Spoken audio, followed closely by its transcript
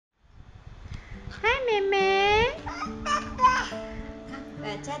Hi, Meme.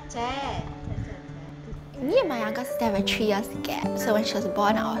 Me and my younger sister have a 3 years gap, so when she was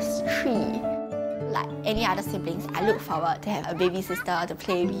born, I was 3. Like any other siblings, I look forward to have a baby sister to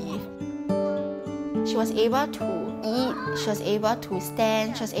play with. She was able to eat, she was able to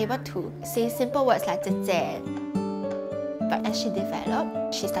stand, she was able to say simple words like 姐姐. But as she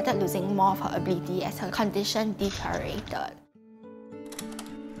developed, she started losing more of her ability as her condition deteriorated.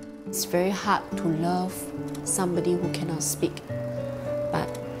 It's very hard to love somebody who cannot speak. But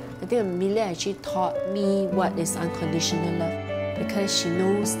I think Amelia actually taught me what is unconditional love, because she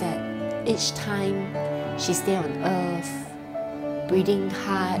knows that each time she stays on earth, breathing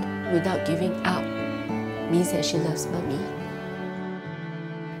hard without giving up, means that she loves mommy.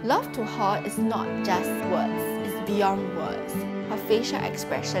 Love to her is not just words, it's beyond words. Her facial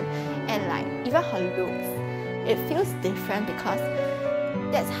expression and even her looks, it feels different because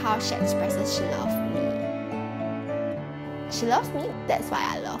that's how she expresses she loves me. She loves me, that's why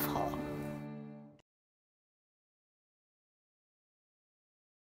I love her.